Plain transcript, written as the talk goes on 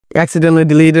Accidentally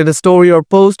deleted a story or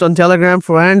post on Telegram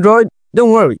for Android?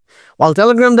 Don't worry. While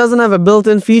Telegram doesn't have a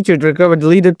built-in feature to recover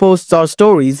deleted posts or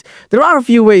stories, there are a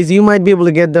few ways you might be able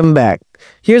to get them back.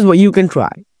 Here's what you can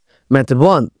try. Method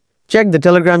 1. Check the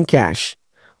Telegram cache.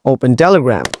 Open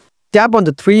Telegram. Tap on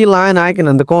the three-line icon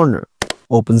in the corner.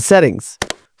 Open Settings.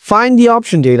 Find the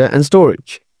option Data and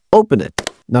Storage. Open it.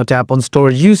 Now tap on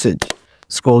Storage Usage.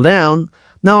 Scroll down.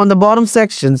 Now on the bottom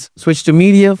sections, switch to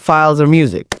Media, Files or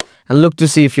Music, and look to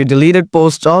see if your deleted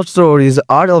posts or stories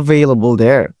are available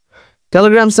there.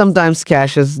 Telegram sometimes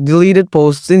caches deleted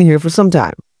posts in here for some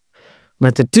time.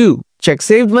 Method 2. Check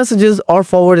saved messages or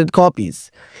forwarded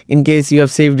copies. In case you have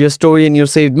saved your story in your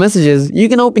saved messages, you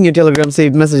can open your Telegram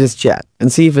saved messages chat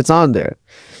and see if it's on there.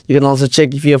 You can also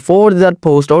check if you have forwarded that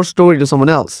post or story to someone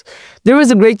else. There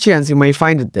is a great chance you may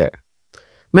find it there.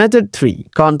 Method 3.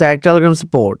 Contact Telegram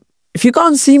support. If you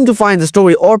can't seem to find the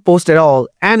story or post at all,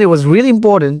 and it was really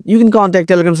important, you can contact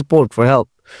Telegram support for help.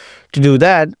 To do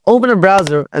that, open a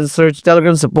browser and search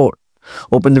Telegram support.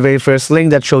 Open the very first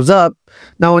link that shows up.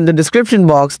 Now in the description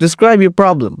box, describe your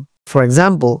problem. For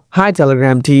example, "Hi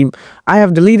Telegram team, I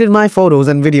have deleted my photos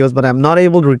and videos but I'm not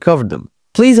able to recover them.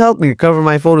 Please help me recover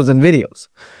my photos and videos."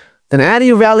 Then add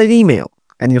your valid email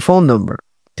and your phone number.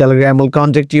 Telegram will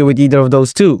contact you with either of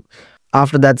those two.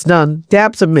 After that's done,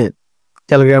 tap Submit.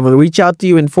 Telegram will reach out to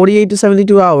you in 48 to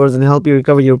 72 hours and help you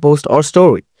recover your post or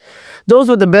story. Those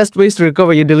were the best ways to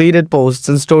recover your deleted posts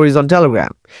and stories on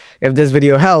Telegram. If this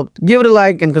video helped, give it a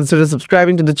like and consider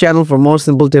subscribing to the channel for more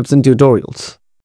simple tips and tutorials.